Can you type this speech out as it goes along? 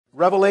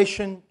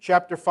Revelation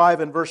chapter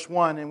 5 and verse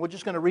 1, and we're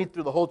just going to read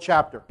through the whole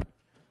chapter.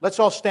 Let's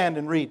all stand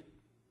and read.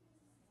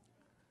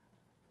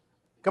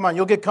 Come on,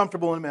 you'll get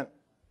comfortable in a minute.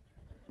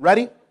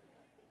 Ready?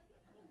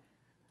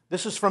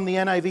 This is from the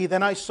NIV.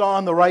 Then I saw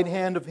on the right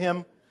hand of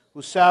him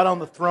who sat on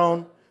the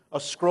throne a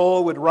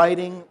scroll with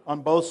writing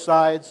on both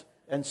sides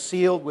and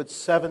sealed with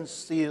 7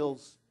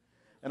 seals.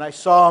 And I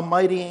saw a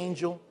mighty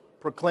angel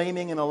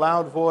proclaiming in a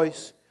loud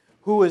voice,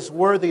 "Who is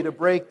worthy to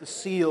break the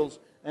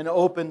seals and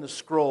open the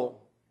scroll?"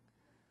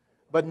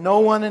 But no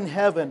one in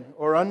heaven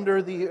or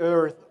under the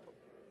earth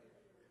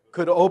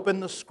could open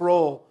the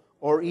scroll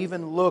or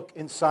even look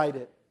inside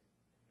it.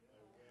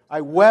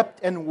 I wept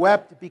and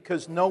wept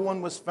because no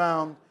one was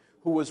found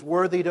who was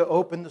worthy to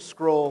open the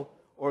scroll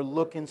or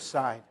look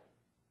inside.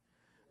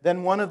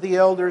 Then one of the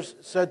elders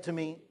said to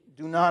me,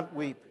 "Do not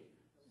weep.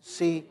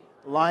 See,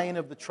 Lion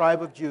of the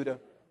tribe of Judah,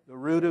 the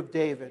Root of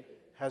David,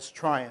 has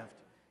triumphed.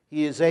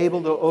 He is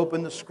able to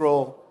open the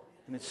scroll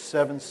and its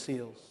 7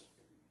 seals."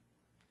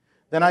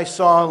 Then I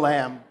saw a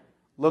lamb,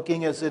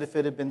 looking as if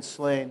it had been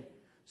slain,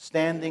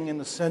 standing in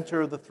the center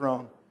of the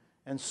throne,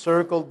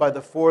 encircled by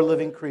the 4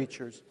 living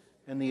creatures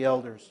and the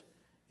elders.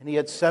 And he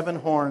had 7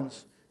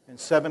 horns and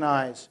 7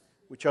 eyes,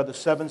 which are the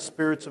 7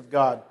 spirits of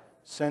God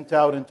sent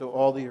out into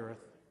all the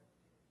earth.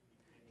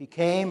 He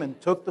came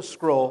and took the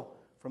scroll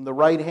from the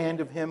right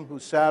hand of him who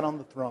sat on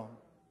the throne.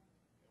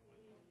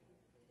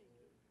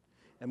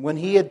 And when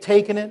he had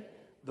taken it,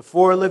 the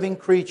 4 living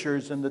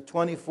creatures and the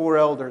 24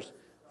 elders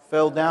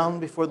fell down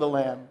before the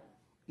Lamb.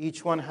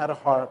 Each one had a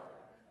harp,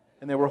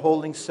 and they were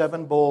holding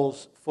 7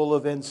 bowls full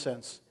of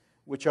incense,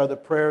 which are the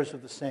prayers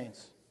of the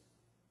saints.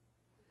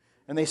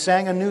 And they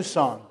sang a new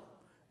song.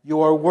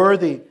 "You are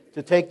worthy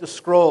to take the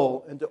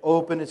scroll and to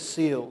open its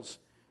seals,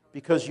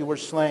 because you were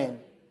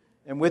slain.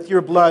 And with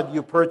your blood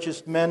you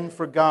purchased men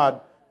for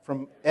God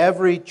from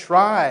every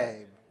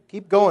tribe."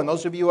 Keep going,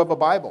 those of you who have a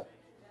Bible.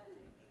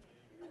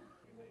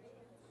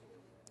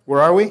 Where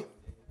are we?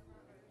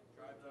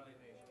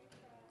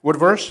 What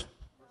verse?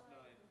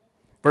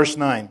 Verse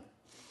 9.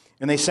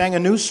 And they sang a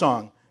new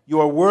song.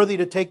 "You are worthy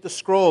to take the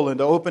scroll and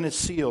to open its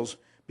seals,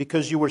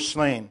 because you were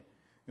slain.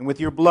 And with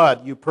your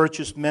blood you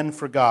purchased men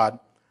for God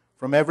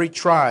from every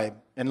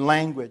tribe and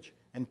language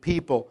and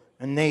people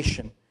and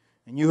nation.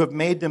 And you have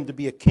made them to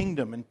be a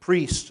kingdom and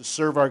priests to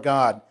serve our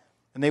God,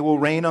 and they will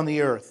reign on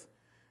the earth."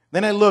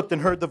 Then I looked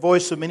and heard the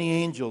voice of many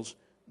angels,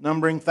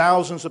 numbering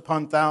thousands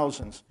upon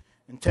thousands,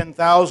 and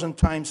 10,000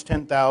 times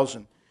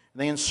 10,000. And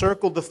they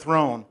encircled the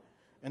throne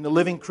and the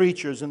living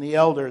creatures and the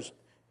elders.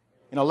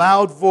 In a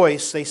loud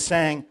voice they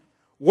sang,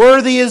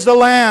 "Worthy is the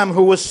Lamb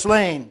who was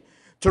slain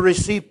to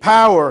receive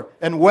power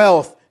and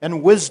wealth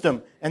and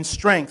wisdom and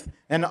strength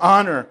and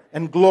honor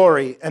and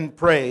glory and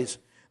praise."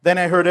 Then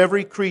I heard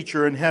every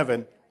creature in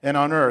heaven and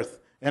on earth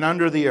and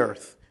under the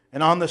earth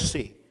and on the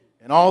sea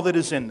and all that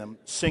is in them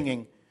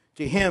singing,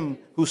 "To him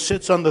who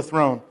sits on the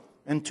throne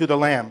and to the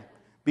Lamb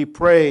be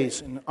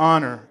praise and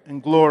honor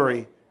and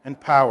glory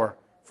and power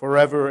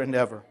forever and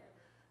ever."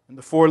 And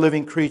the 4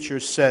 living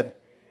creatures said,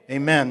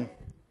 "Amen."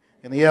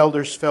 And the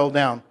elders fell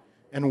down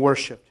and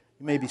worshipped.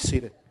 You may be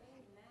seated.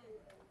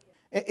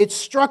 It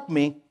struck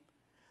me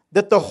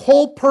that the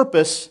whole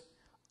purpose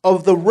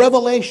of the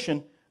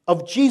revelation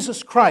of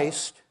Jesus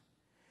Christ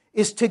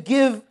is to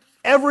give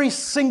every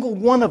single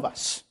one of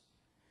us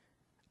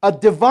a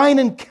divine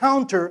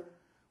encounter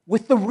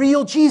with the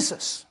real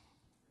Jesus.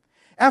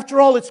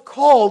 After all, it's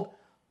called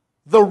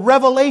the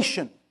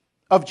revelation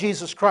of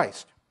Jesus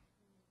Christ.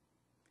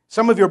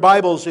 Some of your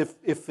Bibles,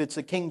 if it's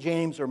a King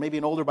James or maybe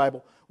an older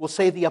Bible, will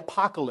say the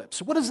apocalypse.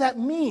 What does that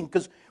mean?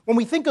 Because when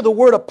we think of the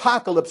word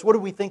apocalypse, what do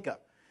we think of?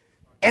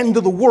 End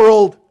of the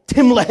world,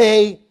 Tim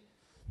LaHaye,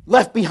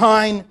 Left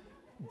Behind,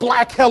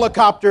 black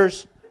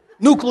helicopters,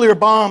 nuclear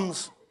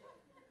bombs.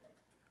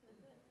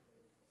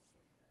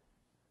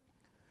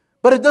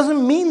 But it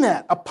doesn't mean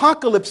that.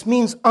 Apocalypse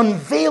means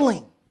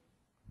unveiling.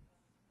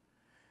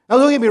 Now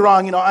don't get me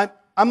wrong,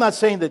 I'm not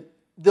saying that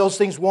those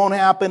things won't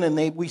happen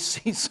and we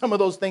see some of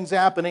those things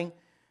happening.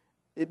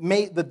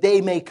 The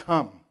day may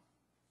come.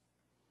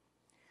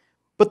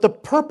 But the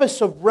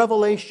purpose of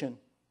revelation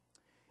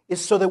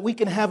is so that we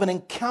can have an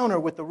encounter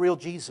with the real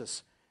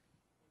Jesus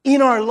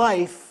in our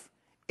life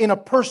in a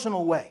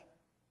personal way.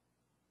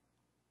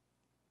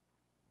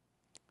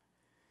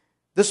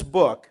 This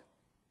book,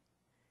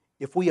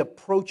 if we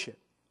approach it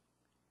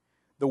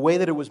the way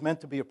that it was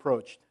meant to be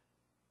approached,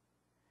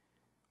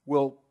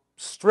 will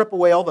strip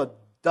away all the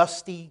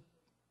dusty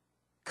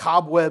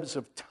cobwebs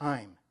of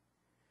time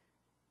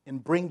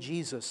and bring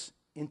Jesus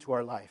into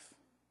our life.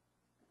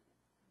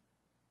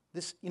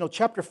 This,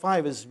 chapter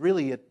 5 is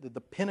really at the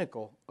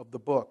pinnacle of the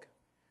book.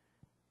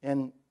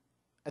 And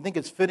I think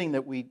it's fitting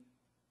that we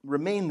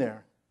remain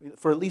there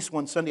for at least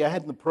one Sunday. I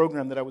had in the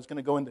program that I was going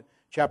to go into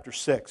chapter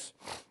 6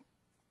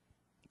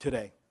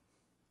 today.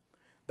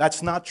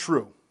 That's not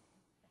true.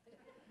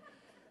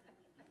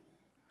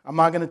 I'm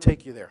not going to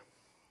take you there.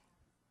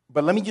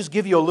 But let me just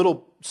give you a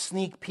little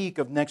sneak peek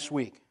of next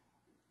week.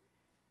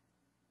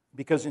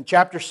 Because in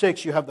chapter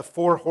 6, you have the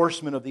 4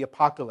 horsemen of the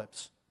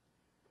apocalypse.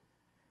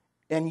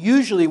 And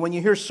usually when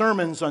you hear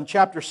sermons on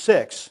chapter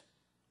 6,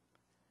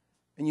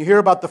 and you hear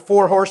about the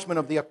four horsemen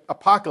of the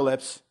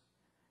apocalypse,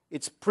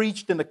 it's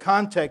preached in the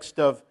context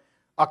of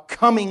a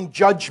coming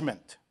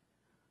judgment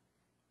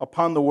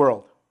upon the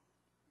world.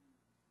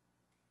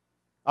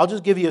 I'll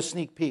just give you a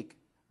sneak peek.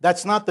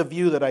 That's not the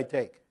view that I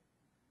take.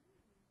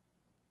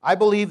 I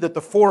believe that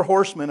the four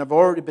horsemen have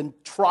already been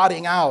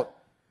trotting out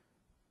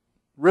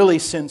really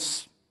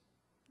since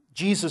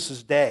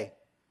Jesus' day.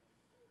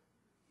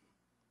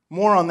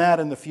 More on that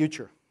in the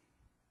future.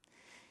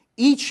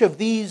 Each of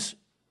these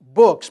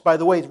books, by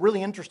the way, is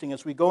really interesting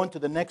as we go into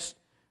the next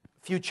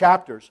few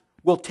chapters,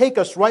 will take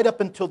us right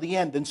up until the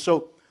end. And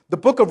so the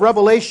book of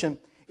Revelation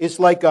is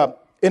like an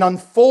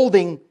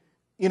unfolding,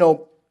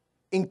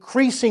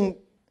 increasing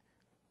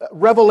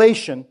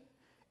revelation.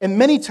 And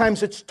many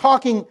times it's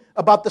talking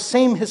about the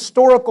same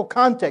historical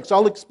context.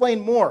 I'll explain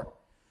more.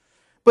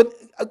 But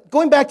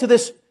going back to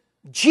this,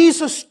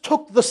 Jesus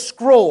took the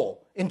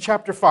scroll in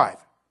chapter 5.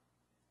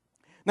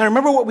 Now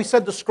remember what we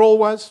said the scroll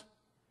was?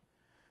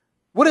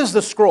 What is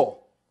the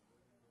scroll?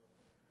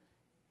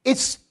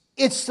 It's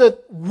the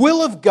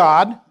will of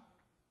God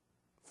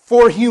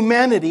for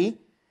humanity,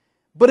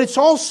 but it's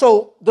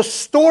also the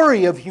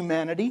story of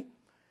humanity.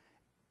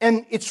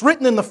 And it's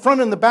written in the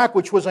front and the back,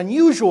 which was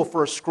unusual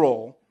for a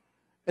scroll.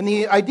 And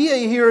the idea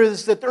here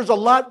is that there's a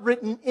lot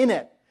written in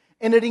it.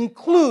 And it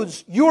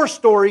includes your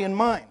story and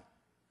mine.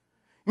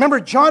 Remember,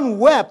 John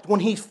wept when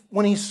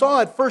he saw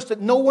at first that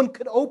no one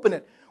could open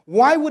it.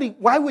 Why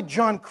would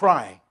John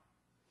cry?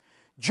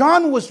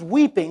 John was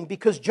weeping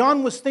because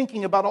John was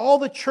thinking about all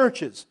the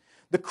churches,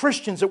 the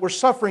Christians that were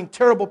suffering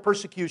terrible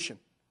persecution.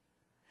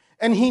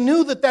 And he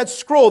knew that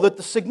that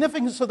the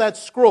significance of that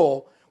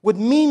scroll would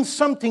mean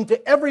something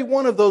to every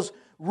one of those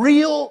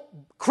real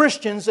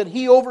Christians that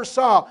he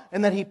oversaw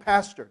and that he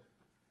pastored,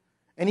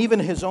 and even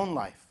his own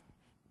life.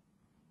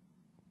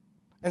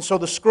 And so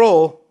the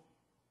scroll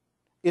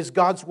is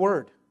God's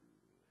Word.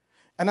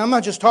 And I'm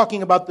not just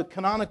talking about the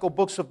canonical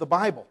books of the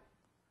Bible.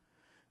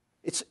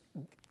 It's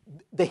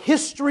the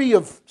history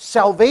of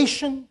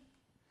salvation,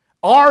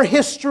 our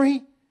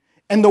history,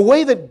 and the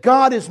way that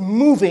God is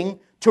moving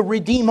to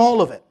redeem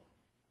all of it.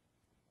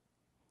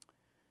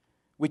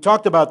 We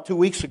talked about 2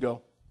 weeks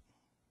ago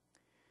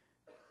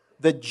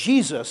that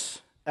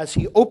Jesus, as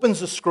He opens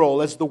the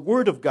scroll, as the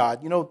Word of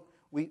God,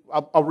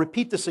 I'll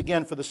repeat this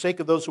again for the sake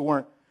of those who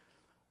weren't.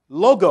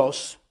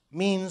 Logos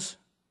means,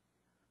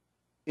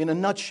 in a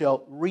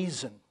nutshell,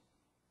 reason.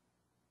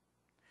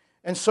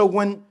 And so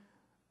when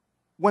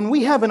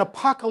we have an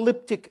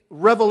apocalyptic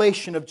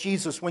revelation of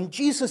Jesus, when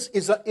Jesus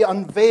is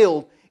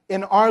unveiled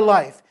in our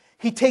life,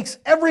 He takes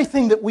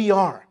everything that we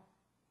are.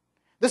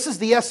 This is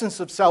the essence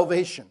of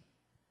salvation.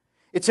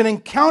 It's an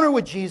encounter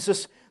with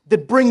Jesus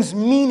that brings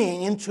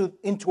meaning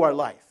into our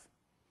life.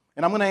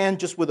 And I'm going to end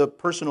just with a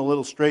personal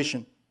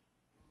illustration,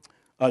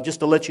 just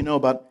to let you know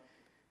about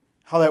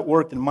how that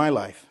worked in my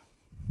life.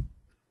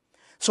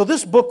 So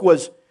this book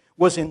was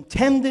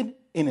intended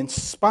and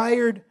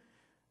inspired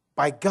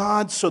by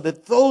God so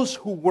that those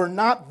who were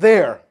not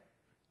there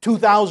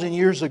 2,000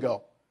 years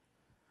ago,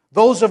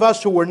 those of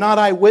us who were not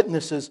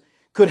eyewitnesses,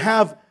 could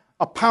have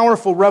a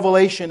powerful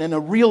revelation and a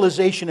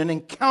realization, an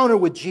encounter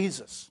with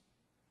Jesus.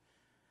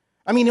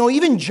 I mean,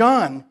 even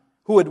John,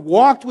 who had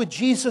walked with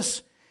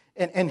Jesus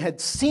and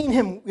had seen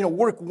Him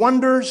work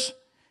wonders,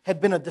 had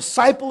been a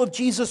disciple of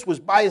Jesus, was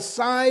by His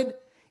side,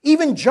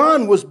 even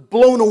John was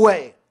blown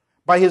away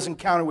by his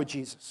encounter with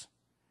Jesus.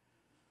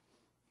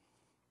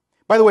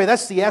 By the way,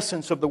 that's the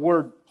essence of the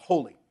word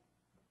holy.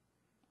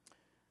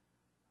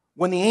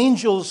 When the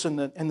angels and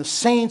the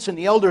saints and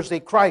the elders, they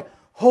cry,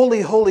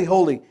 holy, holy,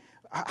 holy.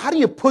 How do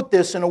you put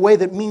this in a way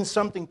that means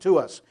something to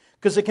us?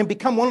 Because it can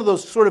become one of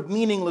those sort of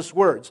meaningless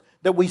words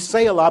that we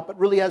say a lot but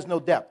really has no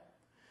depth.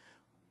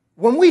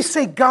 When we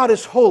say God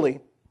is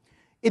holy,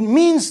 it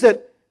means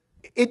that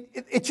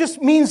it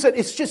just means that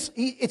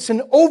it's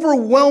an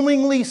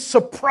overwhelmingly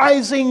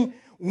surprising,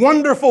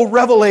 wonderful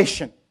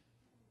revelation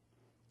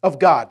of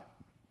God.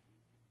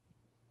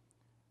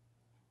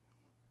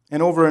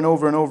 And over and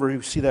over and over,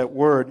 you see that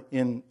word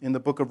in the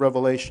book of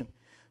Revelation.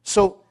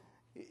 So,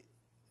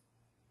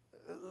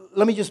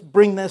 let me just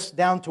bring this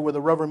down to where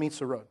the rubber meets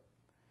the road.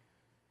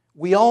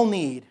 We all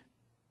need,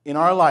 in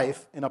our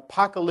life, an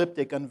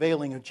apocalyptic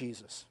unveiling of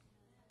Jesus.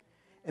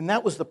 And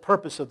that was the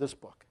purpose of this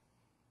book.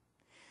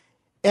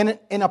 And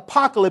an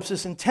apocalypse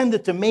is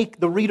intended to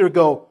make the reader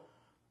go,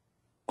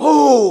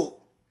 oh,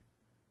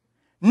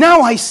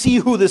 now I see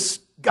who this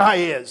guy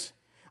is.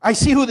 I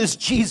see who this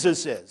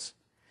Jesus is.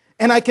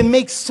 And I can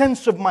make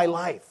sense of my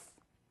life.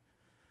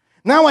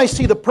 Now I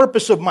see the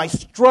purpose of my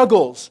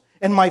struggles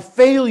and my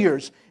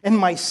failures and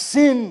my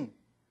sin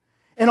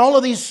and all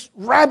of these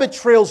rabbit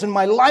trails in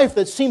my life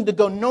that seem to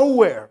go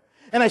nowhere.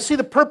 And I see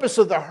the purpose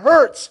of the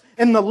hurts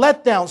and the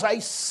letdowns. I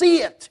see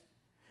it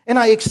and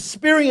I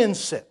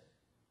experience it.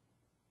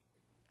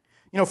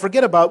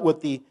 Forget about what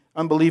the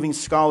unbelieving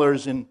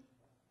scholars in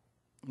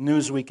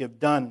Newsweek have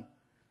done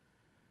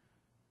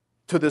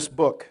to this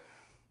book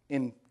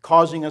in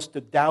causing us to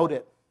doubt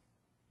it.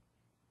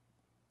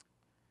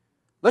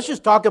 Let's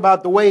just talk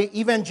about the way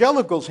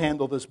evangelicals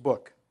handle this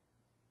book.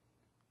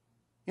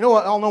 You know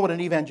what? I'll know what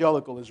an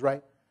evangelical is,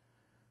 right?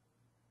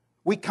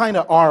 We kind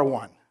of are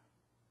one.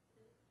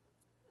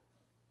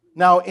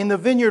 Now, in the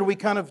Vineyard, we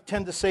kind of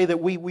tend to say that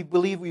we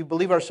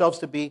believe ourselves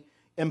to be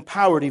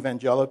empowered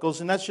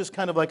evangelicals, and that's just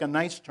kind of like a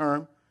nice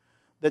term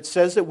that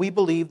says that we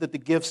believe that the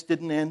gifts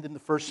didn't end in the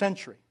first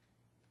century,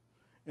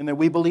 and that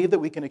we believe that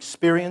we can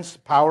experience the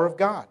power of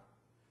God.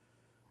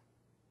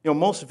 You know,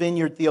 most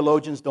Vineyard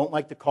theologians don't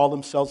like to call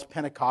themselves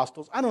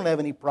Pentecostals. I don't have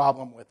any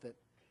problem with it.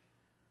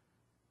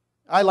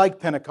 I like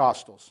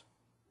Pentecostals.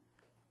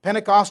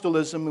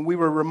 Pentecostalism, and we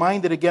were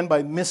reminded again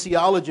by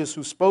missiologists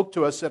who spoke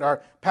to us at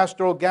our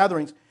pastoral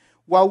gatherings,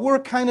 while we're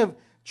kind of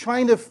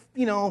trying to,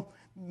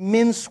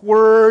 mince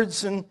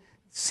words and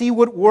see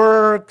what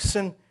works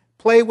and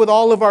play with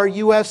all of our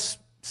U.S.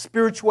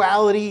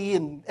 spirituality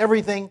and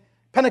everything,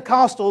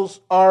 Pentecostals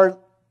are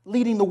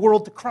leading the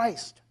world to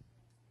Christ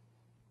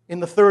in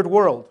the third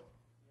world,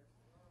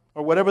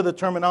 or whatever the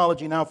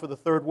terminology now for the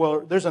third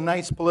world. There's a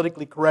nice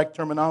politically correct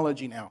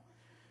terminology now.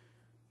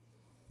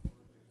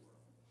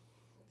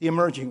 The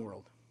emerging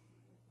world.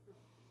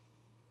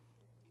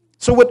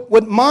 So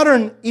what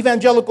modern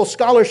evangelical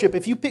scholarship,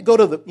 if you go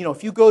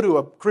to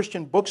a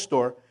Christian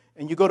bookstore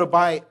and you go to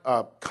buy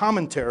a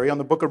commentary on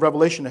the book of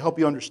Revelation to help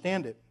you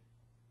understand it,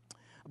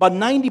 about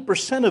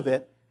 90% of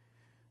it,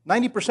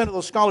 90% of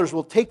those scholars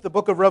will take the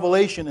book of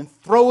Revelation and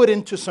throw it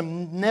into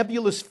some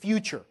nebulous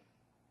future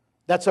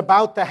that's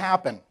about to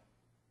happen.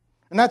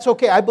 And that's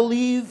okay. I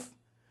believe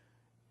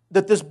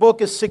that this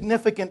book is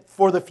significant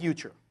for the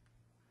future.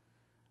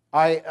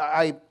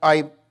 I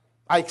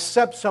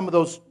accept some of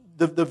those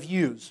the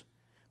views.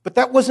 But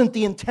that wasn't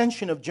the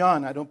intention of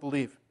John, I don't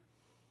believe.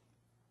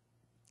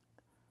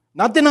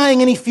 Not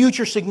denying any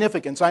future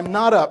significance.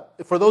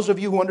 For those of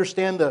you who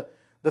understand the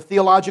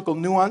theological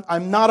nuance,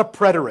 I'm not a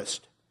preterist.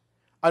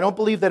 I don't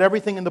believe that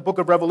everything in the book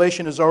of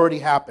Revelation has already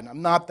happened.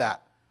 I'm not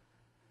that.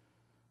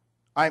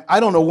 I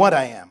don't know what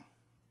I am.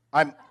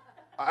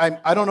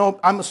 I don't know.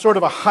 I'm a sort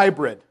of a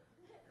hybrid.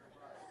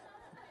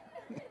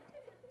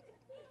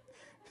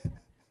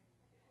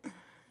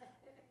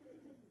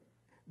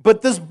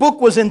 But this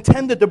book was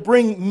intended to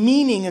bring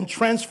meaning and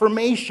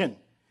transformation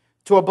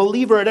to a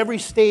believer at every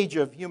stage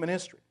of human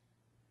history.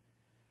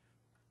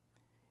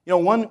 You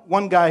know,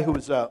 one guy who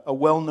was a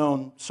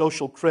well-known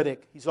social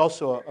critic, he's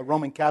also a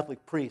Roman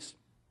Catholic priest.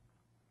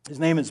 His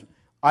name is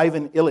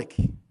Ivan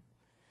Illich.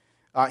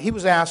 He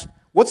was asked,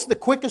 what's the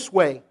quickest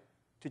way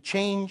to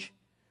change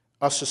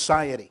a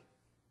society?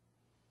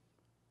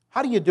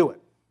 How do you do it?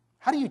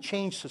 How do you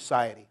change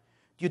society?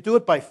 Do you do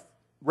it by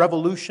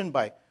revolution,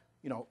 by,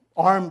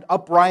 armed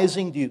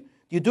uprising? Do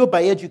you do it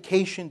by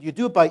education? Do you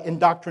do it by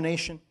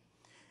indoctrination?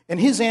 And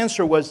his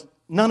answer was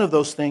none of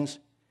those things.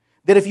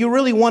 That if you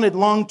really wanted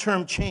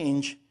long-term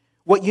change,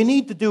 what you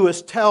need to do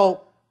is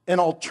tell an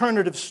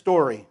alternative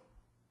story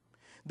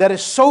that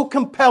is so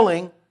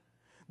compelling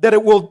that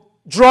it will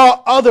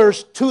draw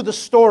others to the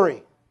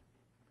story.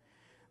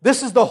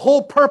 This is the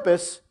whole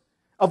purpose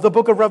of the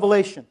book of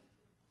Revelation.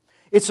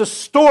 It's a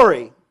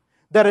story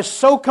that is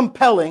so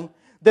compelling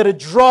that it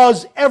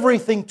draws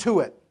everything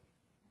to it.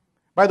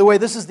 By the way,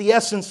 this is the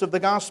essence of the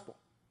gospel.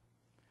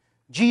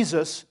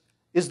 Jesus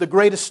is the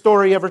greatest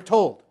story ever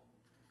told.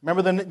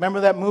 Remember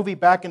that movie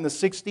back in the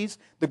 60s?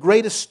 The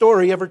greatest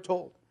story ever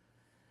told.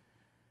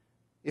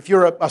 If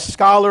you're a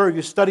scholar or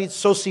you studied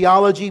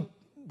sociology,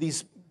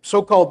 these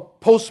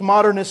so-called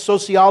postmodernist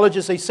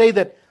sociologists, they say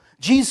that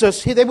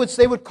Jesus, they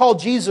would call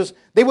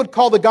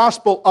the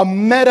gospel a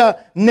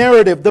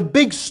meta-narrative, the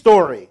big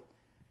story.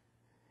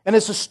 And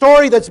it's a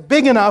story that's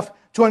big enough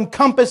to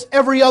encompass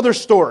every other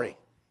story.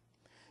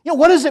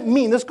 What does it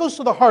mean? This goes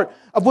to the heart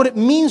of what it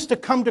means to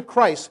come to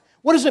Christ.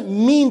 What does it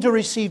mean to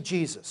receive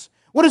Jesus?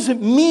 What does it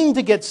mean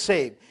to get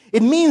saved?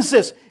 It means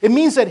this. It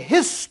means that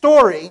His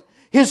story,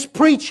 His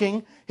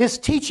preaching, His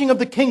teaching of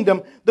the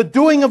kingdom, the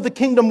doing of the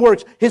kingdom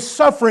works, His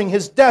suffering,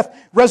 His death,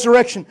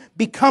 resurrection,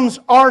 becomes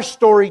our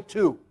story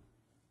too.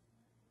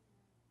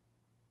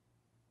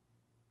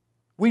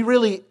 We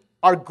really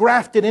are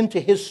grafted into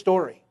His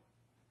story.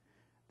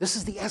 This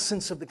is the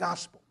essence of the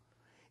gospel.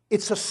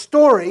 It's a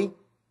story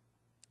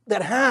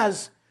that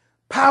has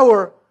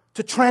power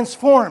to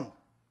transform.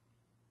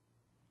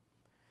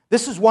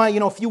 This is why,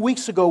 a few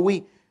weeks ago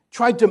we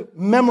tried to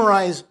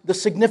memorize the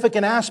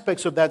significant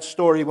aspects of that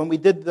story when we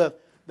did the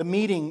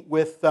meeting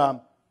with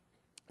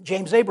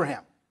James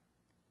Abraham.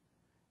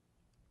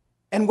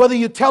 And whether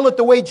you tell it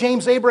the way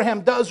James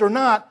Abraham does or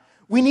not,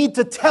 we need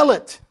to tell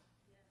it.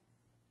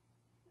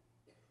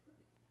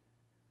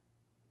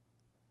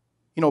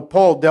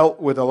 Paul dealt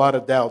with a lot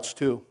of doubts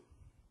too,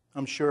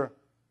 I'm sure.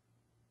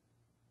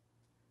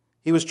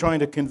 He was trying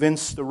to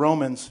convince the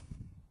Romans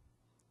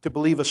to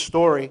believe a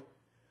story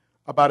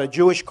about a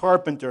Jewish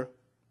carpenter.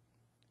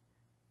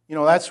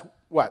 That's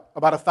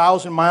about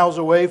 1,000 miles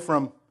away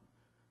from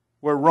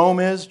where Rome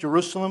is,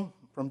 Jerusalem,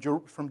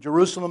 from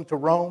Jerusalem to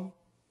Rome.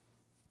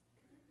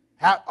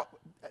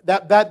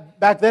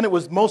 Back then it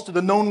was most of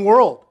the known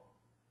world.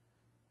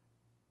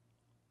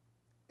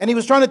 And he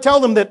was trying to tell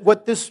them that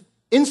what this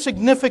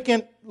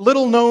insignificant,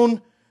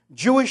 little-known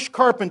Jewish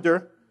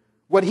carpenter,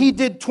 what he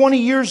did 20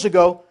 years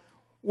ago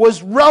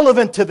was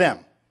relevant to them,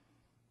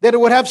 that it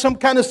would have some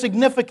kind of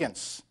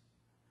significance.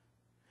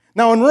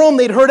 Now in Rome,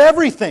 they'd heard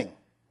everything.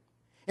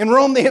 In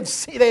Rome, they had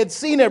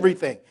seen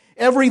everything.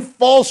 Every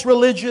false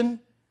religion,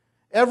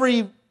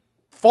 every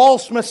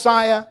false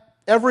messiah,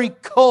 every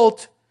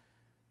cult,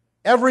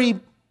 every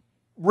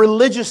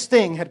religious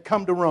thing had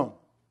come to Rome.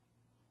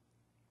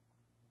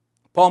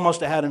 Paul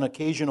must have had an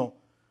occasional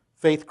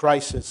faith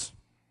crisis.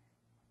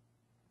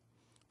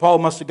 Paul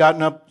must have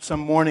gotten up some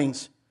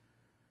mornings.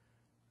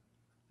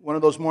 One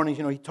of those mornings,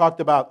 he talked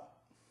about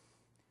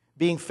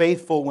being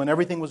faithful when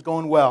everything was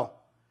going well,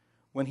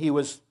 when he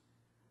was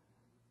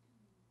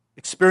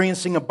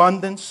experiencing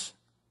abundance,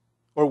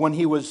 or when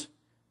he was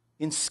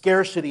in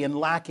scarcity and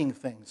lacking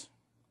things.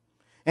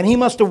 And he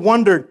must have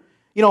wondered,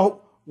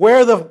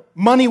 where the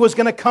money was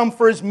going to come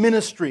for his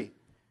ministry,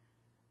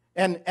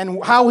 and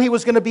how he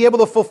was going to be able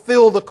to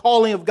fulfill the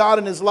calling of God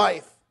in his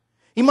life.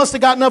 He must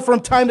have gotten up from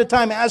time to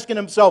time asking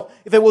himself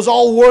if it was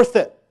all worth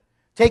it,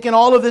 taking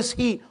all of this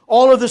heat,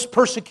 all of this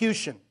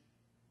persecution,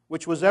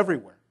 which was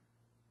everywhere.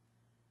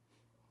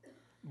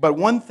 But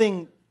one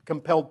thing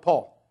compelled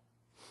Paul.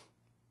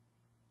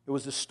 It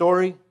was the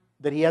story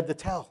that he had to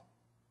tell.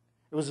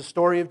 It was the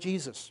story of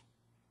Jesus.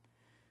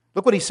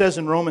 Look what he says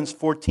in Romans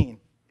 14.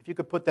 If you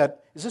could put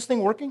that, is this thing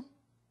working?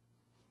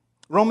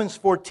 Romans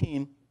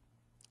 14,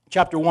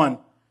 chapter 1,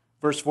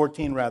 verse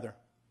 14 rather.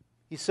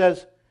 He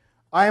says,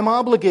 I am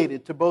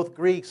obligated to both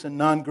Greeks and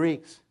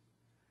non-Greeks,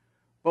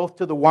 both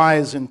to the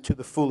wise and to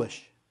the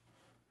foolish.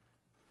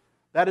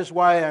 That is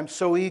why I'm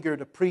so eager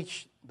to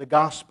preach the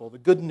gospel, the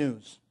good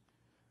news,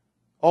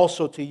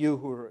 also to you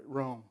who are at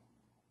Rome.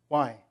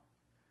 Why?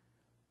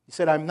 He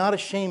said, I'm not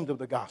ashamed of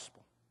the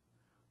gospel,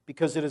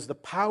 because it is the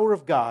power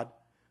of God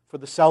for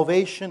the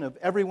salvation of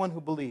everyone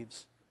who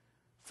believes,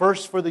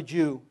 first for the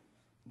Jew,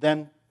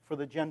 then for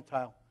the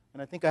Gentile.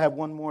 And I think I have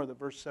one more, the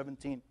verse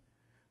 17.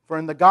 For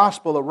in the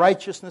gospel a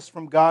righteousness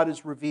from God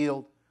is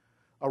revealed,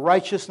 a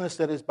righteousness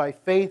that is by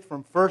faith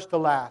from first to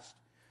last.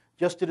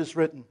 Just it is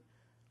written,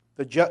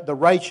 the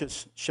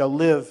righteous shall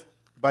live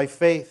by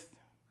faith.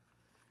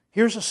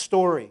 Here's a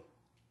story,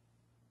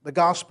 the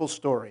gospel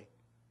story,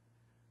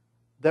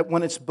 that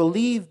when it's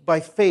believed by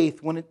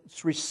faith, when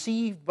it's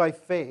received by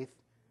faith,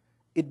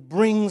 it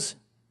brings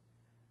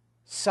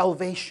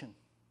salvation.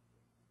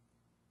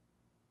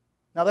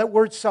 Now that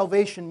word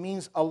salvation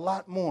means a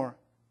lot more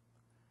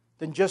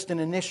than just an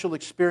initial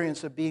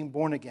experience of being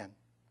born again.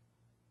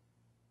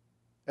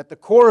 At the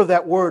core of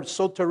that word,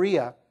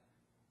 soteria,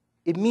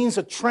 it means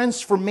a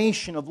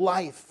transformation of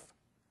life.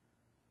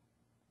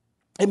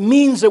 It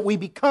means that we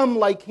become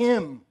like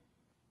Him.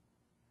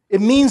 It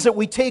means that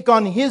we take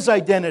on His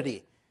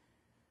identity,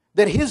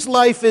 that His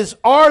life is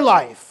our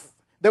life,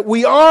 that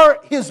we are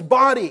His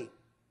body,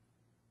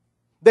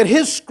 that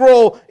His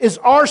scroll is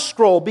our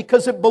scroll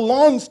because it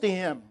belongs to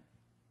Him.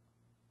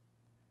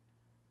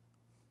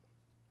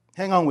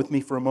 Hang on with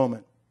me for a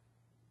moment,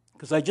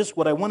 because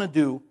what I want to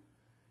do,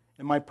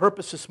 and my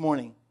purpose this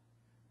morning,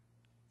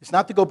 is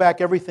not to go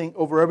back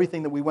over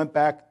everything that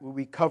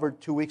we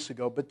covered 2 weeks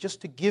ago, but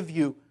just to give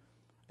you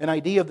an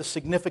idea of the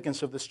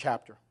significance of this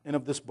chapter and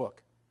of this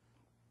book,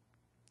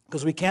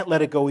 because we can't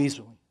let it go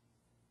easily.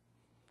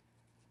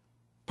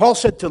 Paul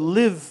said to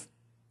live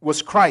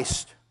was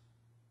Christ,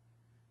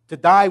 to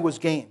die was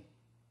gain,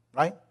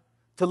 right?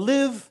 To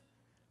live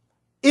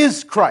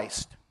is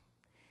Christ.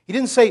 He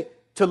didn't say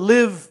to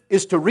live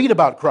is to read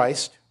about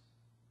Christ,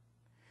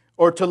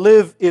 or to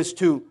live is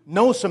to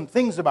know some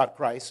things about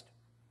Christ.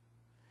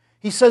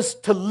 He says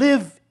to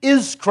live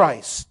is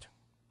Christ.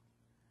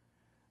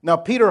 Now,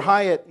 Peter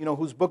Hyatt,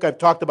 whose book I've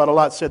talked about a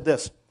lot, said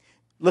this.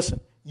 Listen,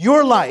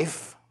 your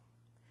life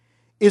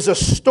is a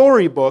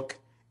storybook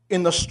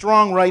in the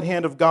strong right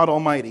hand of God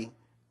Almighty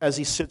as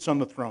He sits on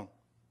the throne.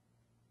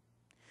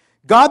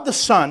 God the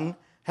Son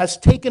has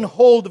taken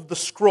hold of the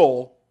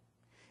scroll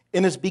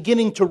and is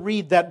beginning to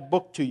read that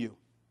book to you,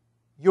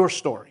 your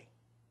story.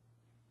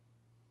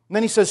 And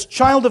then He says,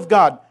 child of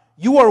God,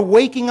 you are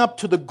waking up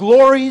to the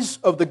glories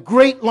of the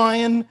great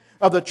Lion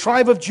of the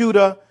tribe of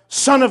Judah,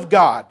 Son of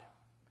God.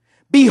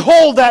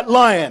 Behold that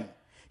Lion.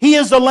 He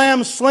is the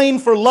Lamb slain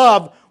for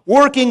love,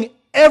 working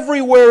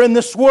everywhere in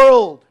this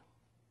world.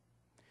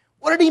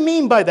 What did He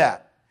mean by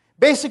that?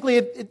 Basically,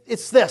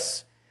 it's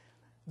this.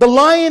 The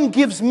Lion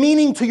gives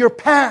meaning to your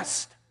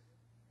past.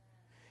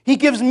 He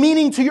gives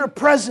meaning to your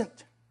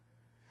present.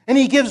 And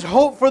He gives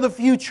hope for the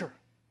future.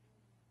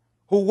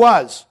 Who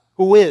was,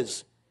 who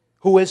is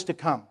to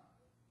come.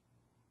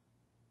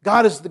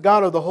 God is the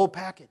God of the whole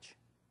package.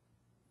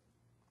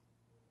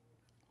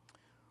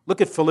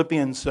 Look at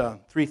Philippians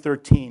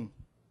 3:13,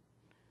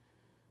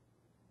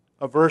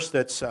 a verse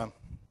that's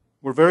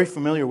we're very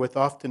familiar with,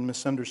 often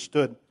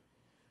misunderstood.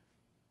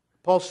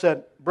 Paul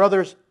said,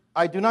 brothers,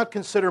 I do not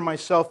consider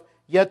myself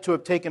yet to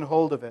have taken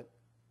hold of it.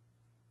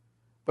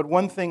 But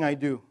one thing I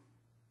do,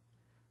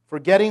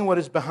 forgetting what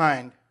is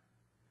behind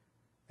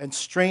and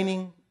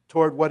straining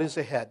toward what is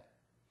ahead.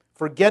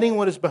 Forgetting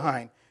what is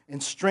behind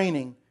and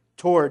straining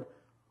toward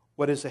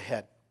what is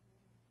ahead.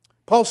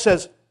 Paul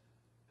says,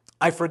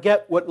 I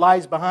forget what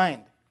lies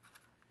behind.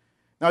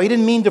 Now, he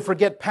didn't mean to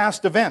forget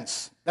past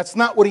events. That's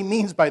not what he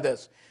means by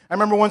this. I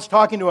remember once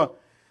talking to a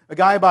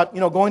guy about,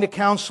 going to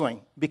counseling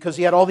because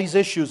he had all these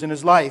issues in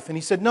his life. And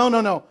he said,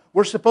 no,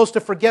 we're supposed to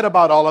forget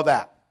about all of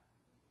that.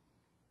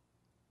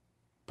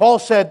 Paul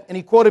said, and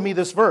he quoted me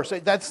this verse,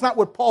 that's not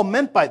what Paul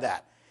meant by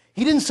that.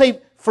 He didn't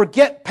say,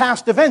 forget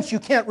past events. You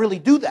can't really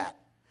do that.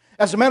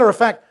 As a matter of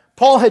fact,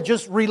 Paul had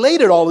just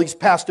related all these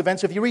past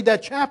events. If you read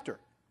that chapter,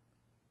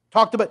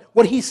 talked about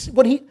what he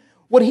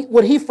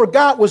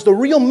forgot was the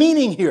real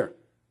meaning here.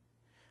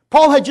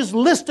 Paul had just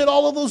listed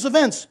all of those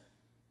events.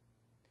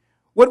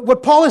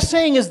 What Paul is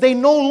saying is they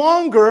no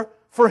longer,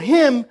 for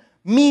him,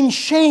 mean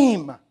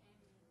shame.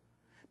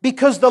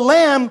 Because the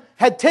Lamb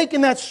had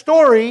taken that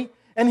story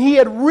and he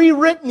had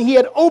rewritten, he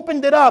had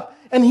opened it up,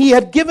 and he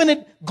had given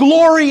it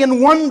glory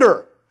and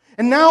wonder.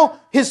 And now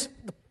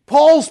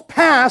Paul's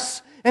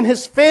past and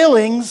his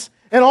failings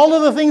and all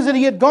of the things that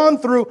he had gone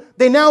through,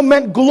 they now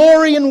meant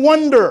glory and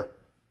wonder.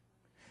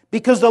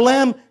 Because the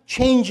Lamb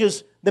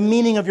changes the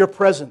meaning of your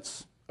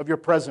presence, of your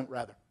present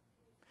rather.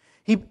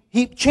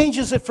 He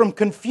changes it from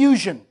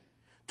confusion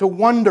to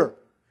wonder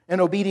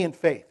and obedient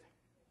faith.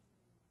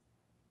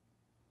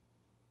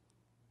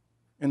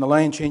 And the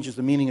Lion changes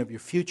the meaning of your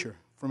future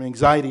from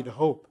anxiety to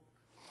hope.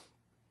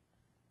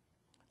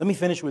 Let me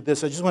finish with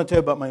this. I just want to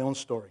tell you about my own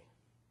story.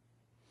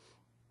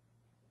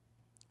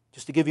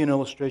 Just to give you an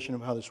illustration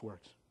of how this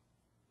works.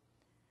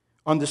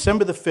 On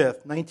December the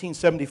 5th,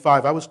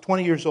 1975, I was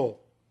 20 years old.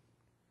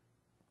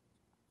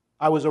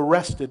 I was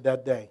arrested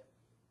that day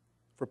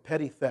for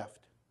petty theft.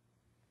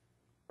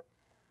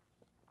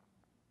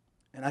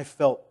 And I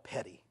felt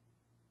petty.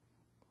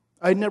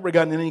 I'd never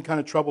gotten in any kind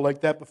of trouble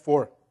like that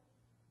before.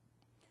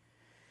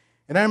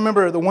 And I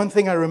remember, the one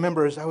thing I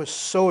remember is I was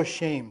so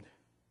ashamed.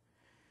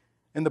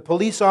 And the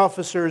police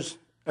officers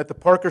at the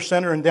Parker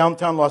Center in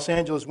downtown Los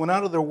Angeles went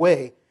out of their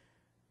way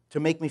to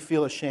make me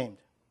feel ashamed.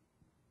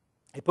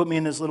 They put me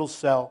in this little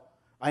cell.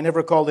 I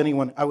never called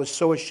anyone. I was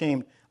so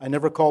ashamed. I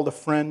never called a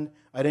friend.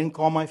 I didn't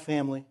call my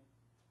family.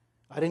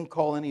 I didn't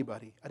call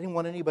anybody. I didn't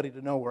want anybody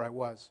to know where I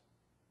was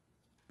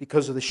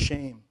because of the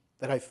shame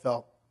that I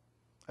felt.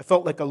 I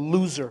felt like a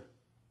loser.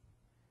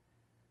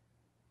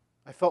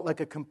 I felt like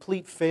a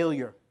complete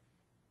failure.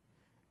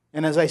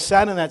 And as I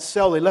sat in that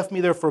cell, they left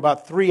me there for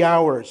about 3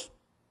 hours.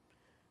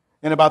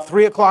 And about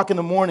 3 o'clock in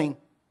the morning,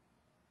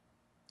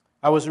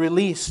 I was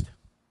released.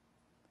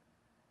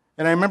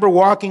 And I remember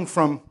walking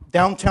from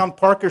downtown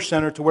Parker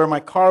Center to where my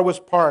car was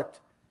parked.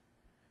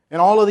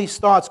 And all of these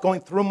thoughts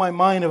going through my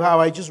mind of how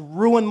I just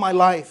ruined my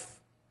life.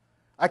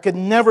 I could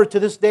never, to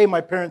this day,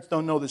 my parents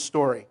don't know this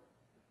story.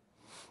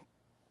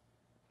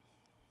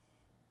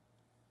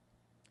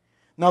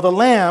 Now the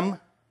Lamb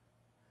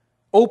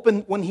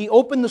when he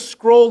opened the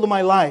scroll to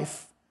my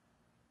life,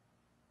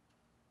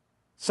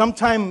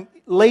 sometime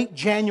late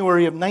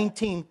January of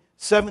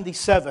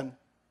 1977,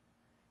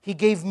 he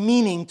gave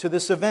meaning to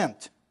this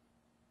event.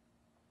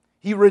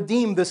 He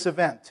redeemed this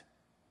event.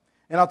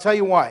 And I'll tell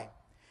you why.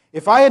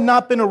 If I had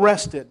not been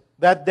arrested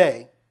that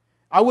day,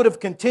 I would have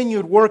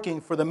continued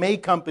working for the May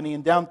Company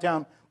in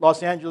downtown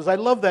Los Angeles. I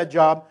love that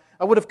job.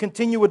 I would have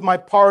continued with my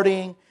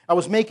partying. I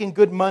was making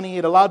good money.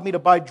 It allowed me to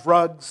buy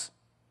drugs.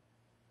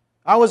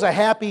 I was a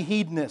happy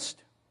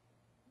hedonist.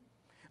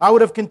 I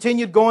would have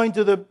continued going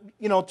to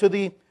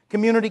the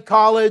community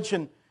college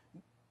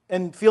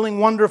and feeling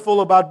wonderful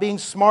about being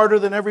smarter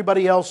than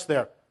everybody else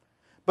there.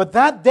 But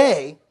that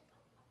day,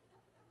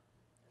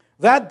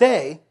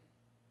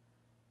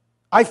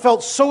 I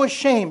felt so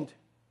ashamed.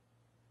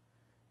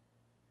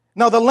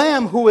 Now the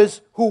Lamb who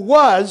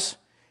was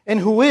and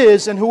who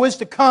is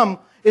to come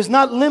is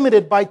not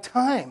limited by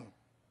time.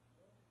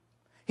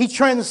 He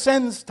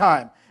transcends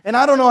time. And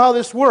I don't know how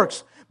this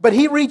works, but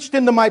He reached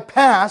into my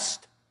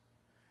past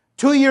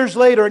 2 years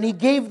later and He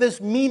gave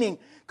this meaning.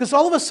 Because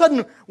all of a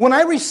sudden, when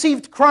I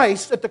received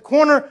Christ at the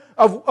corner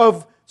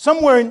of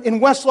somewhere in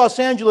West Los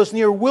Angeles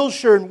near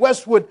Wilshire and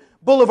Westwood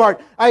Boulevard,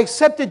 I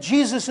accepted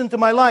Jesus into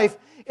my life.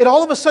 It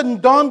all of a sudden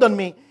dawned on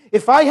me,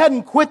 if I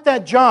hadn't quit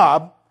that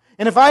job,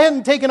 and if I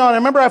hadn't taken on, I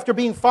remember after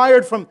being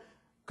fired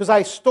because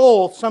I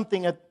stole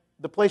something at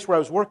the place where I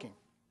was working.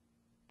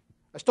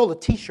 I stole a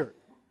t-shirt.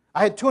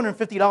 I had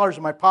 $250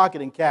 in my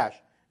pocket in cash,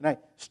 and I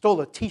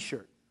stole a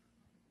t-shirt.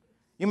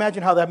 You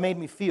imagine how that made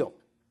me feel.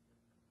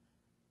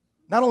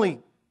 Not only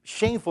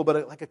shameful,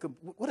 but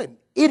what an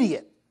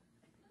idiot.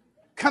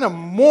 What kind of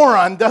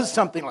moron does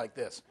something like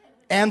this?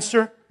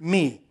 Answer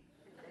me.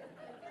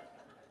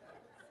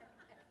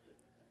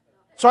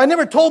 So I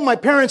never told my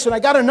parents, and I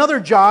got another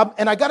job,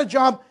 and I got a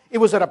job, it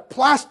was at a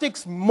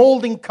plastics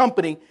molding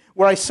company,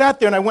 where I sat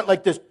there and I went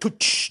like this,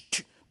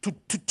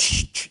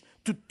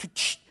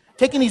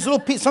 taking these little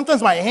pieces.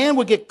 Sometimes my hand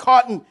would get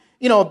caught and,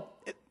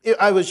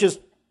 I was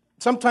just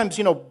sometimes,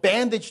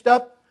 bandaged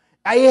up.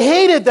 I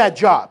hated that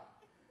job.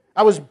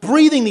 I was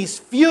breathing these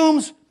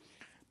fumes.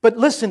 But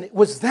listen, it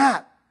was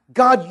that.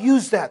 God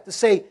used that to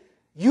say,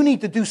 you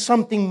need to do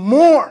something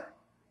more.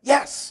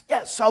 Yes,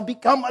 I'll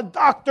become a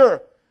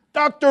doctor.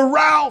 Dr.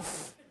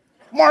 Ralph.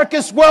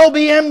 Marcus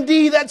Welby,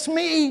 MD, that's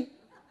me.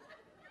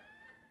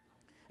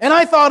 And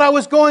I thought I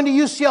was going to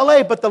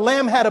UCLA, but the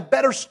Lamb had a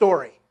better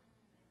story.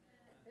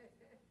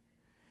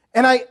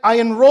 And I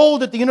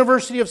enrolled at the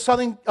University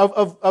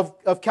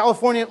of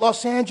California at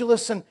Los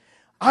Angeles, and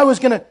I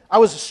was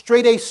a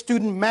straight A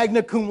student,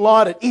 magna cum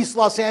laude at East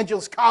Los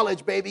Angeles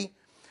College, baby.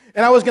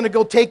 And I was going to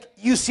go take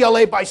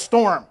UCLA by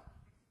storm.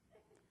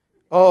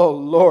 Oh,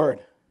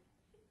 Lord.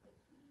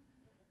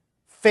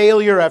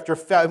 Failure after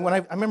failure. When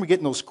I remember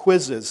getting those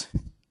quizzes,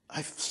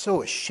 I'm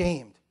so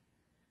ashamed.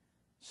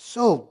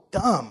 So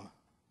dumb.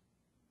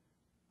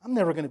 I'm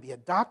never going to be a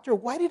doctor.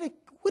 What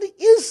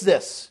is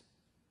this?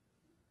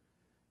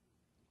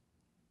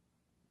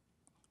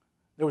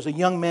 There was a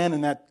young man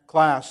in that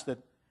class that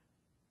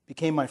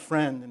became my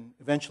friend and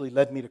eventually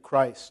led me to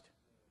Christ.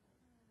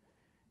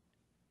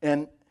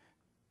 And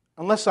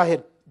unless I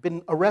had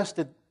been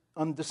arrested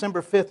on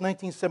December 5th,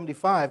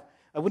 1975,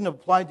 I wouldn't have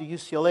applied to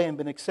UCLA and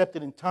been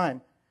accepted in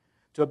time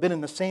to have been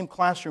in the same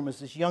classroom as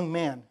this young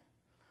man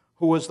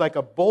who was like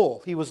a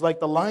bull. He was like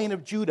the Lion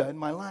of Judah in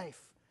my life.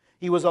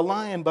 He was a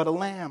lion but a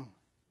lamb.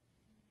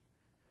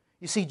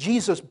 You see,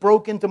 Jesus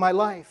broke into my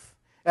life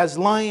as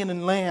lion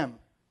and lamb.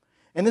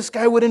 And this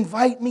guy would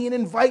invite me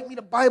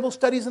to Bible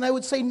studies, and I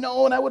would say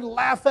no, and I would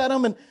laugh at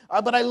him,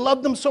 but I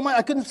loved him so much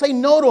I couldn't say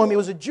no to him. He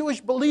was a Jewish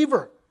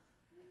believer.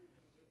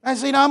 I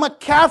said, I'm a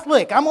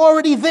Catholic. I'm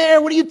already there.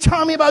 What are you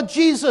telling me about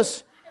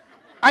Jesus?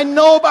 I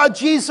know about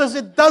Jesus.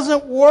 It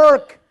doesn't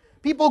work.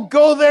 People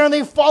go there and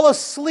they fall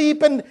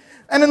asleep. And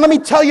then let me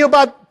tell you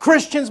about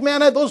Christians, man.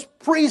 Those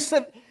priests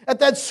at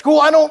that school,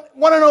 I don't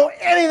want to know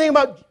anything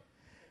about.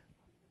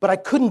 But I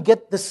couldn't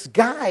get this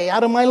guy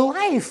out of my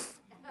life.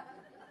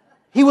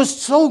 He was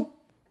so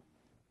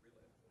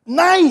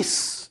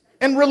nice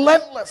and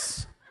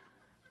relentless.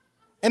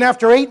 And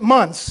after 8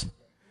 months,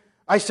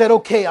 I said,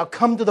 okay, I'll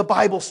come to the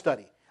Bible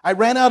study. I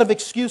ran out of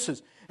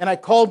excuses. And I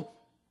called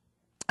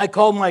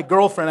my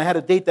girlfriend. I had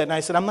a date that night. I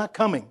said, I'm not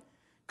coming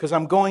because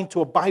I'm going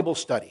to a Bible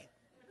study.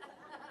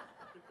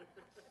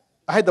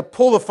 I had to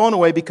pull the phone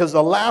away because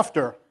of the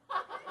laughter.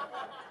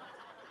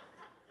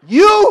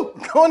 You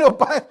going to a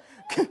Bible?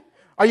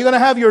 Are you going to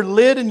have your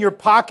lid in your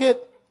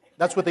pocket?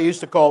 That's what they used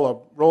to call a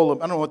roll of,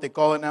 I don't know what they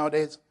call it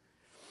nowadays.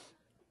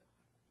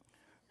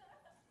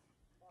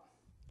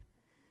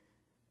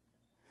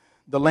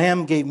 The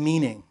Lamb gave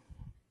meaning.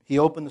 He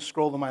opened the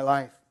scroll of my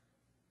life.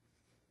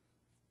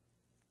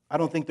 I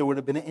don't think there would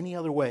have been any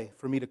other way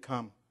for me to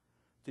come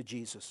to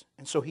Jesus.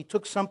 And so he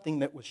took something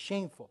that was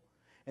shameful.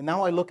 And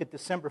now I look at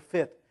December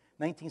 5th,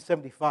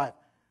 1975,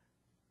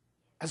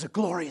 as a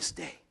glorious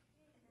day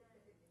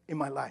in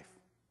my life.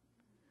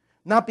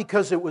 Not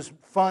because it was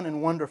fun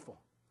and wonderful,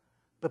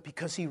 but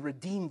because he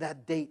redeemed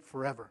that date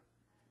forever.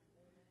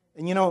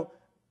 And you know,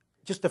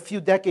 just a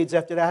few decades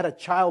after that, I had a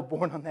child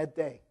born on that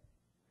day.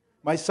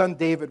 My son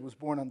David was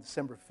born on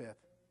December 5th.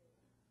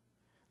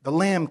 The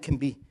Lamb can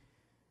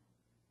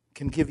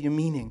give you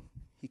meaning.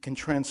 He can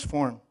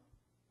transform.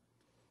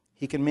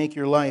 He can make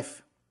your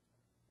life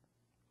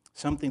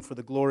something for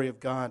the glory of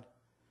God.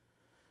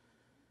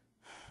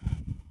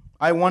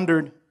 I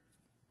wondered,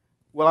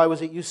 while I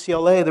was at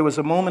UCLA, there was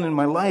a moment in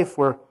my life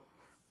where,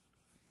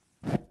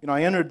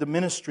 I entered the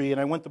ministry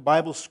and I went to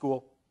Bible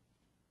school.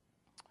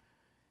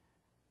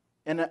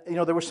 And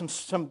there were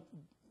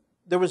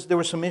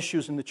some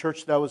issues in the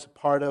church that I was a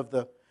part of.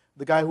 The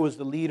guy who was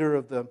the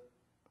leader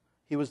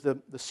he was the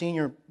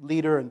senior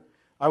leader, and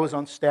I was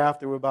on staff.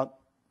 There were about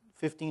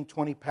 15,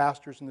 20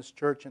 pastors in this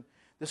church, and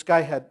this guy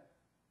had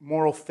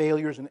moral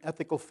failures and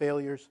ethical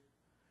failures.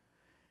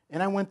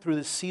 And I went through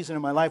this season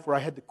in my life where I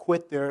had to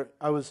quit there.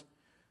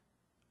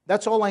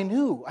 That's all I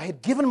knew. I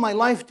had given my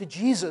life to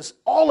Jesus,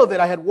 all of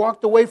it. I had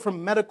walked away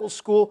from medical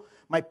school.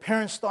 My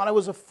parents thought I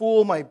was a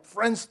fool. My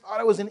friends thought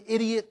I was an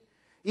idiot.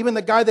 Even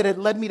the guy that had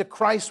led me to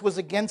Christ was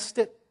against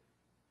it.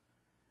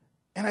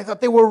 And I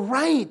thought they were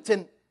right.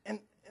 And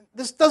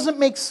this doesn't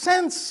make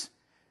sense.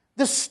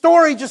 This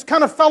story just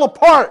kind of fell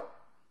apart.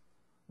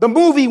 The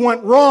movie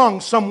went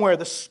wrong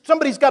somewhere.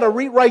 Somebody's got to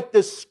rewrite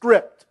this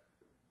script.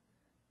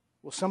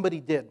 Well, somebody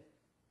did.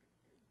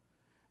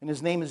 And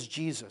his name is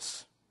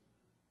Jesus.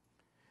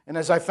 And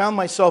as I found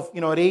myself,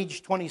 at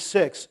age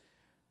 26,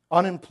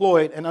 an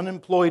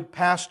unemployed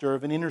pastor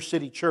of an inner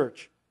city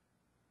church,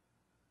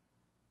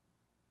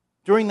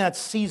 during that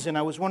season,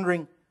 I was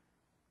wondering,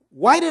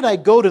 why did I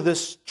go to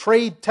this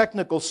trade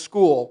technical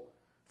school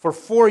for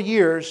 4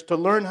 years to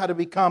learn how to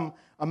become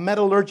a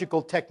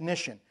metallurgical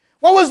technician?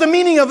 What was the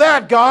meaning of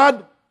that,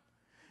 God?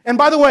 And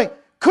by the way,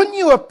 couldn't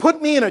you have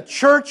put me in a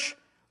church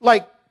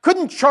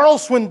couldn't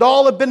Charles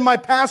Swindoll have been my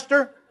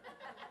pastor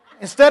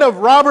instead of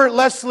Robert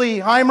Leslie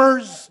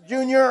Heimers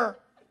Jr.?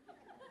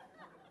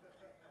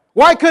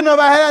 Why couldn't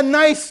I have had a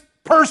nice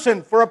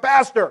person for a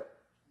pastor?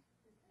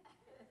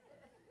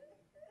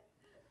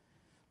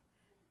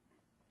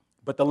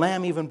 But the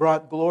Lamb even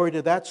brought glory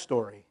to that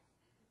story.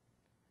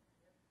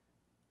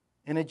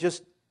 And it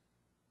just,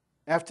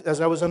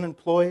 as I was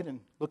unemployed and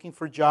looking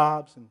for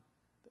jobs, and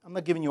I'm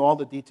not giving you all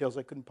the details,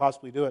 I couldn't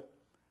possibly do it.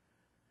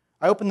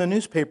 I opened the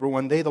newspaper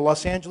one day, the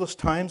Los Angeles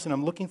Times, and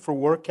I'm looking for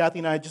work. Kathy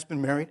and I had just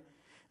been married.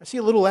 I see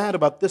a little ad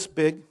about this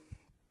big,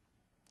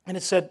 and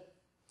it said,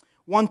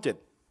 "Wanted."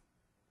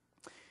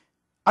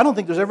 I don't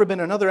think there's ever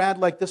been another ad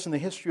like this in the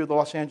history of the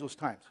Los Angeles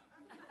Times.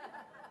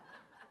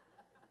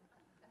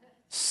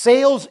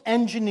 Sales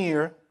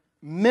engineer,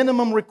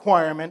 minimum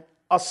requirement,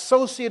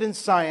 associate in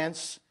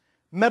science,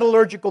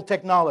 metallurgical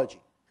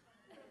technology.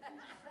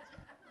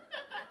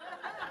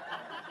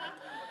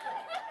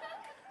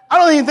 I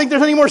don't even think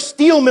there's any more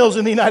steel mills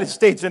in the United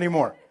States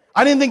anymore.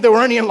 I didn't think there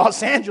were any in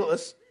Los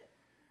Angeles.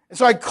 And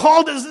so I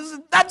called this,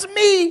 that's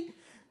me.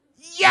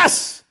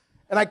 Yes.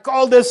 And I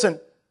called this, and,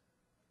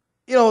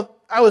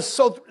 I was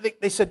so,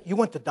 they said, "You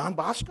went to Don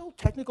Bosco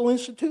Technical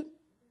Institute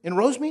in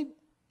Rosemead?"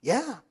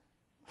 Yeah.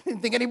 I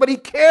didn't think anybody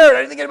cared. I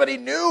didn't think anybody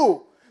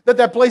knew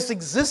that place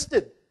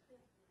existed.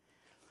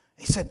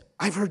 He said,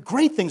 "I've heard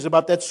great things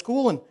about that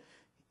school, and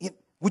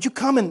would you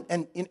come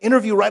and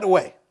interview right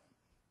away?"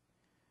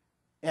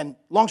 And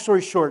long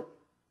story short,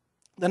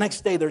 the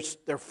next day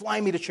they're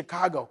flying me to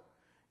Chicago,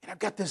 and I've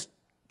got this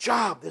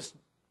job, this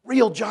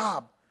real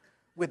job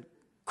with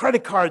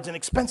credit cards and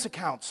expense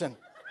accounts, and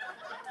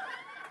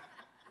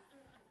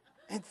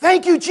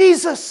thank you,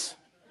 Jesus.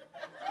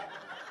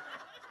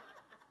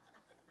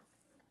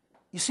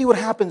 You see what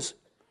happens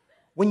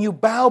when you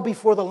bow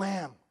before the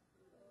Lamb?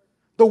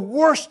 The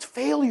worst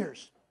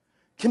failures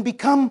can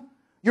become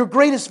your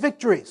greatest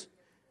victories.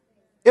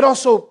 It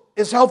also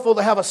is helpful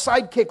to have a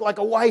sidekick like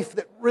a wife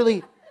that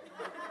really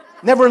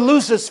never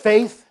loses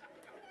faith.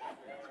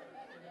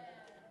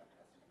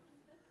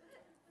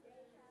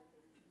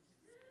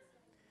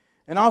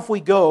 And off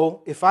we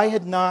go. If I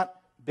had not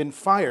been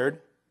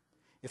fired,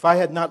 if I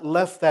had not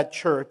left that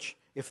church,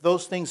 if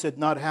those things had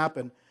not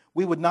happened,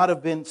 we would not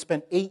have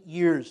spent 8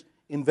 years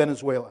in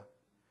Venezuela,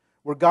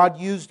 where God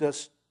used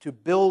us to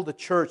build a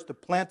church, to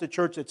plant a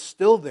church that's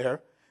still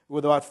there,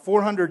 with about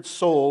 400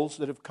 souls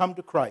that have come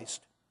to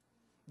Christ.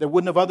 There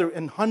wouldn't have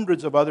and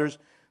hundreds of others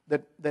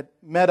that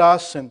met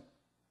us and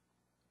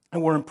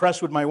were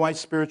impressed with my wife's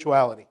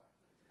spirituality.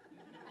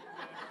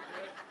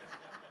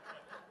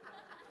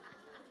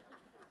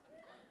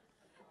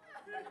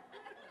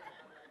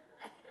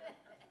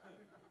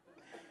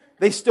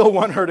 They still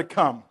want her to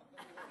come.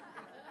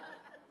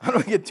 I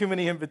don't get too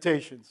many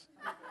invitations.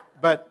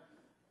 But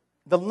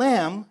the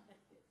Lamb,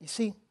 you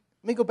see,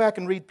 let me go back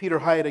and read Peter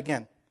Hyatt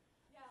again.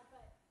 Yeah,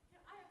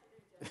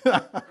 but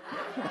I have to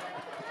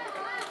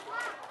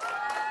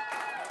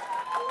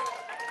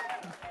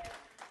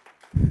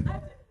Can you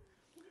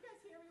guys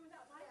hear me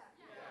without mic?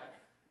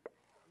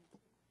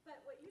 But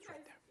what you guys,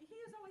 he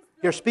is always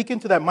Here, speak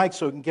into that mic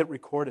so it can get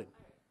recorded.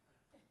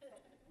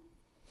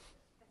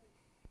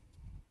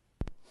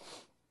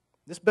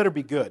 This better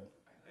be good.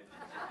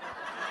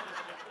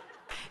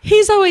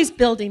 He's always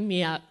building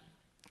me up.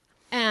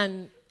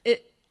 And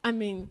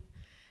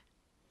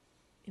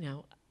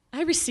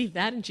I received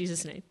that in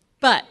Jesus' name.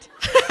 But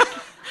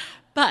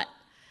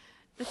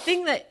the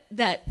thing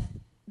that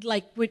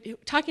like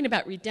talking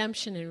about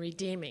redemption and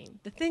redeeming,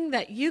 the thing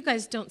that you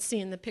guys don't see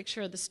in the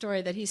picture of the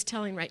story that he's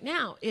telling right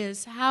now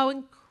is how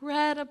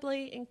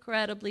incredibly,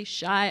 incredibly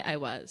shy I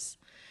was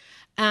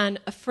and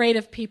afraid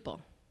of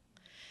people.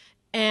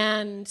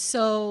 And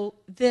so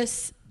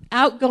this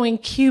outgoing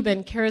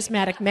Cuban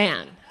charismatic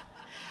man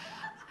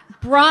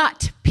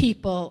brought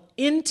people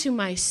into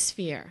my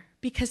sphere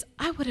because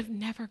I would have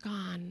never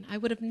gone. I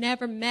would have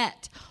never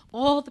met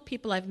all the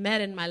people I've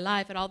met in my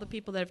life and all the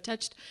people that have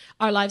touched,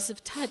 our lives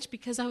have touched,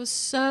 because I was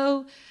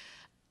so,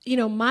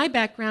 my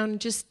background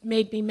just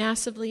made me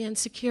massively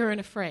insecure and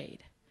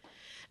afraid.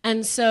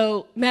 And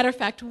so, matter of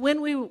fact, when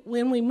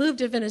we moved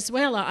to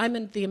Venezuela,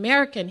 I'm the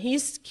American.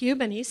 He's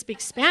Cuban. He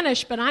speaks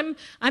Spanish, but I'm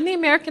the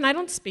American. I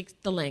don't speak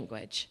the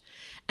language.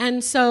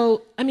 And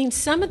so,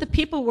 some of the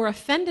people were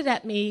offended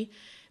at me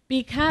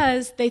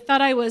because they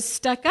thought I was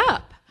stuck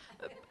up.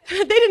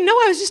 They didn't know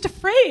I was just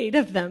afraid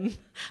of them.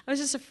 I was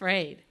just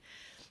afraid.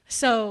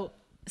 So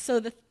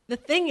the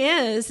thing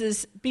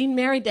is being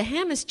married to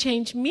him has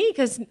changed me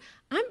because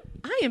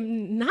I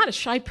am not a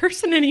shy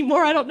person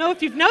anymore. I don't know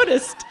if you've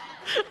noticed.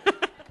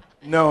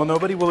 No,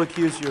 nobody will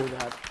accuse you of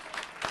that.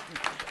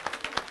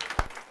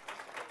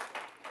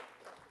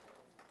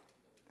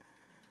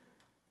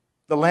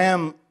 The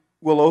Lamb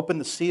will open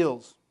the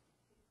seals.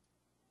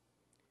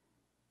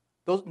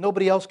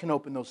 Nobody else can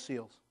open those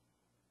seals.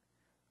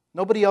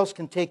 Nobody else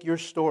can take your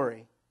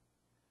story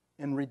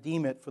and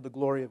redeem it for the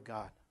glory of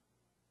God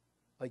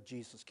like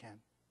Jesus can.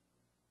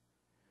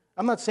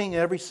 I'm not saying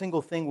every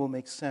single thing will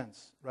make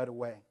sense right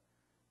away.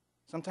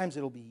 Sometimes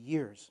it'll be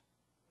years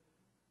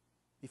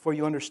before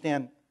you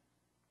understand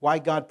why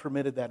God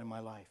permitted that in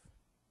my life.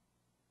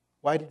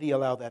 Why did He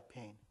allow that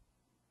pain?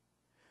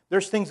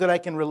 There's things that I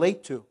can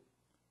relate to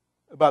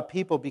about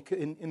people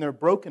in their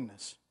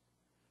brokenness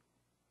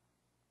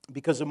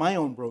because of my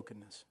own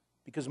brokenness,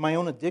 because of my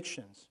own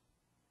addictions,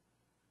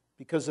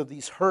 because of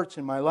these hurts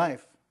in my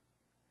life.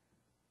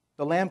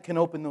 The Lamb can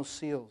open those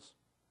seals.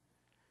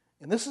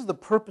 And this is the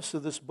purpose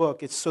of this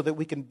book. It's so that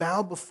we can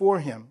bow before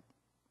Him,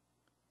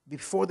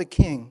 before the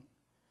King,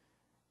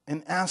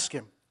 and ask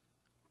Him,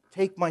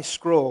 take my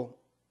scroll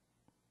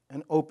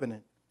and open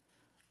it.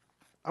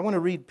 I want to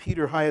read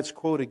Peter Hyatt's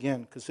quote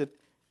again, because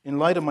in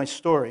light of my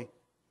story,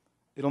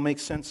 it'll make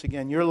sense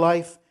again. Your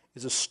life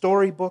is a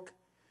storybook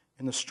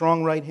in the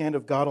strong right hand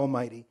of God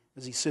Almighty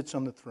as He sits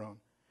on the throne.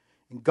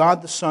 And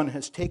God the Son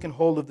has taken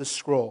hold of this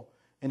scroll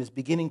and is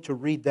beginning to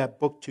read that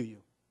book to you.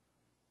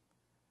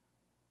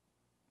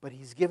 But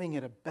He's giving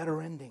it a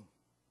better ending.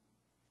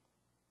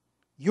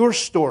 Your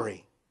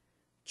story,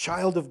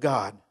 child of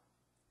God,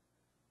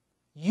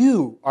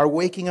 you are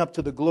waking up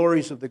to the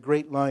glories of the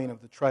great Lion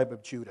of the tribe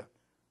of Judah,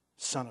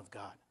 Son of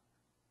God.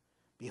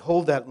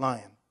 Behold that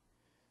Lion.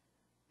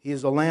 He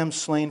is a lamb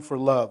slain for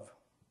love,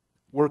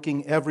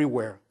 working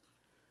everywhere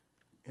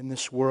in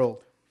this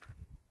world.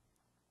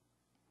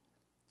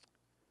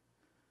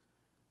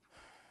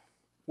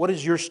 What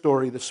is your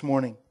story this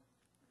morning?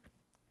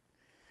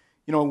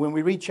 You know, when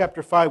we read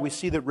chapter 5, we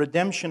see that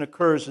redemption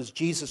occurs as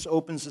Jesus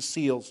opens the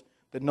seals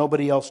that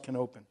nobody else can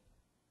open.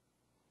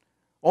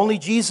 Only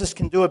Jesus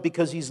can do it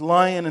because He's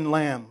Lion and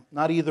Lamb,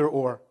 not either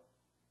or.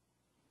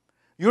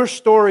 Your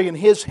story in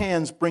His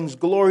hands brings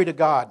glory to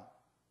God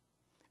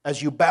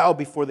as you bow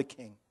before the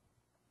King.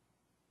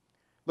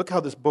 Look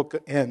how this book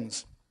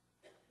ends.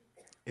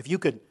 If you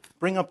could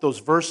bring up those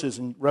verses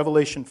in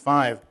Revelation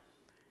 5.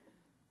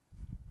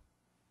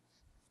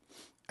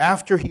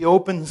 After He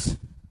opens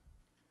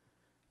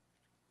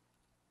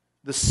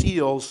the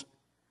seals,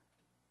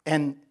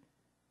 and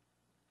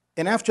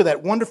after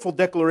that wonderful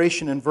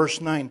declaration in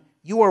verse 9,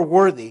 you are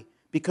worthy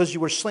because you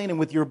were slain, and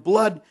with your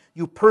blood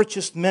you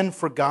purchased men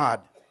for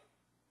God.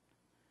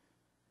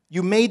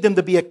 You made them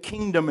to be a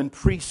kingdom and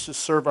priests to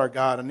serve our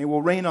God, and they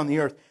will reign on the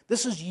earth.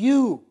 This is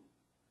you.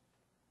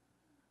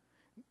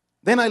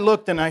 Then I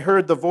looked, and I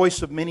heard the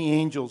voice of many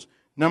angels,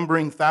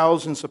 numbering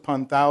thousands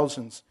upon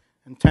thousands,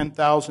 and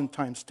 10,000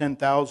 times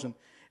 10,000.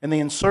 And they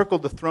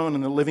encircled the throne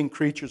and the living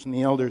creatures and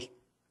the elders.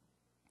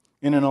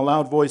 And in a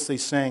loud voice they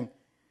sang,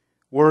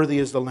 "Worthy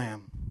is the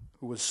Lamb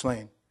who was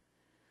slain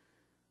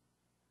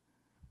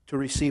to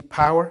receive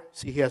power."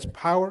 See, He has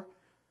power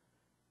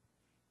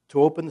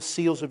to open the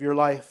seals of your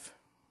life,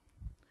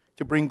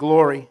 to bring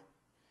glory.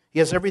 He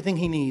has everything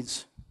He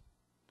needs.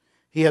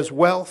 He has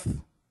wealth.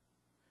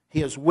 He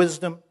has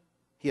wisdom.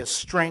 He has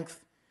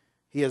strength.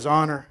 He has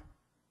honor.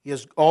 He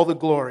has all the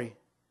glory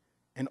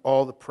and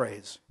all the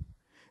praise.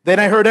 Then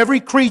I heard every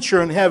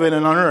creature in heaven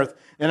and on earth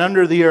and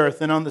under the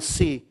earth and on the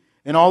sea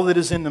and all that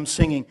is in them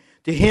singing,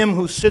 "To Him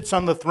who sits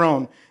on the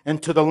throne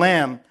and to the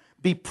Lamb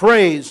be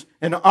praise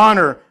and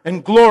honor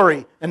and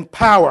glory and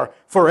power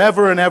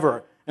forever and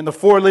ever." And the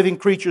four living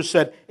creatures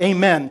said,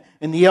 "Amen."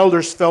 And the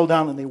elders fell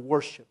down and they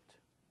worshiped.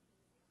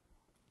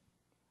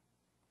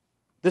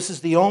 This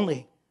is the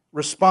only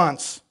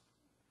response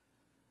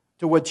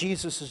to what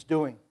Jesus is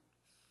doing.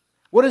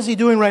 What is He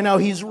doing right now?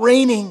 He's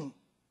reigning.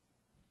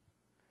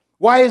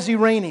 Why is He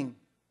reigning?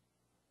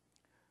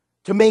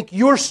 To make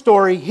your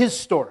story His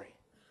story.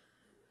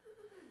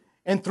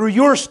 And through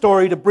your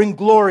story to bring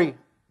glory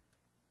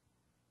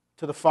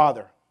to the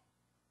Father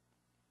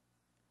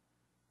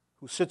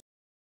who sits